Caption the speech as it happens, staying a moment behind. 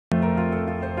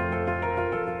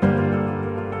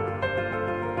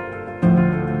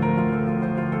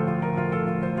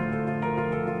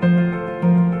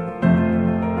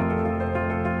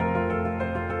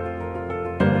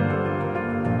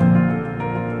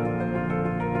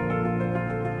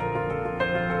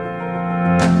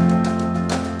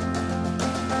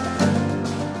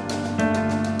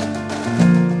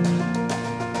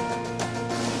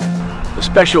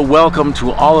Special welcome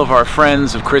to all of our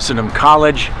friends of Christendom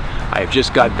College. I have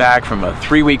just got back from a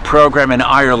 3-week program in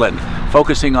Ireland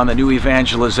focusing on the new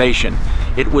evangelization.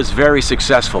 It was very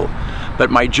successful,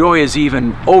 but my joy is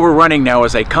even overrunning now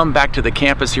as I come back to the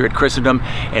campus here at Christendom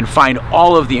and find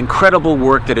all of the incredible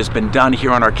work that has been done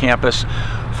here on our campus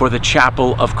for the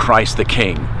Chapel of Christ the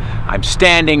King. I'm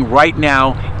standing right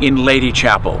now in Lady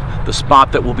Chapel, the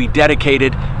spot that will be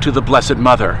dedicated to the Blessed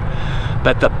Mother.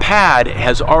 But the pad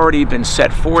has already been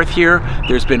set forth here.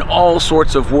 There's been all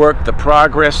sorts of work. The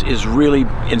progress is really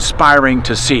inspiring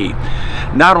to see.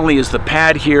 Not only is the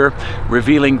pad here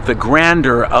revealing the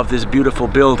grandeur of this beautiful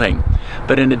building,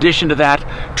 but in addition to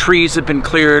that, trees have been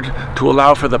cleared to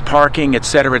allow for the parking,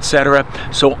 etc., etc.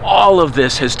 So all of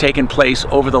this has taken place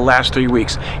over the last 3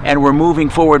 weeks, and we're moving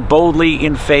forward boldly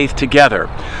in faith together.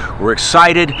 We're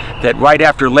excited that right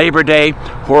after Labor Day,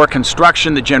 Hora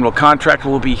Construction, the general contractor,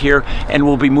 will be here and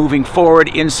will be moving forward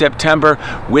in September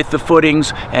with the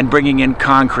footings and bringing in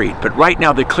concrete. But right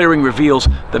now the clearing reveals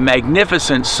the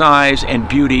magnificent size and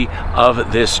beauty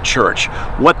of this church,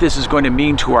 what this is going to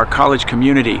mean to our college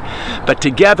community. But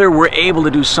together we're able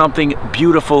to do something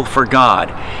beautiful for God.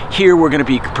 Here we're going to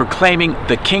be proclaiming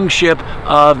the kingship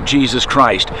of Jesus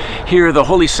Christ. Here the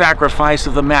holy sacrifice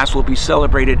of the Mass will be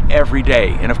celebrated every day.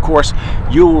 And of course,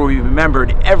 you will be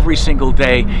remembered every single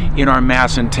day in our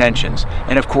Mass intentions.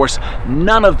 And of course,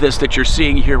 none of this that you're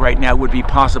seeing here right now would be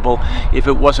possible if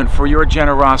it wasn't for your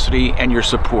generosity and your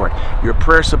support. Your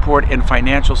prayer support and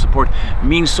financial support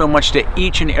means so much to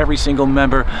each and every single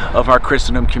member of our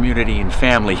Christendom community and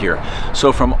family here.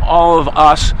 So from all of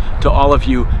us to all of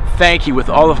you, thank you with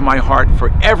all of my heart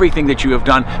for everything that you have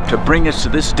done to bring us to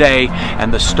this day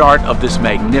and the start of this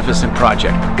magnificent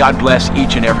project. God bless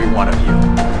each and every one of you.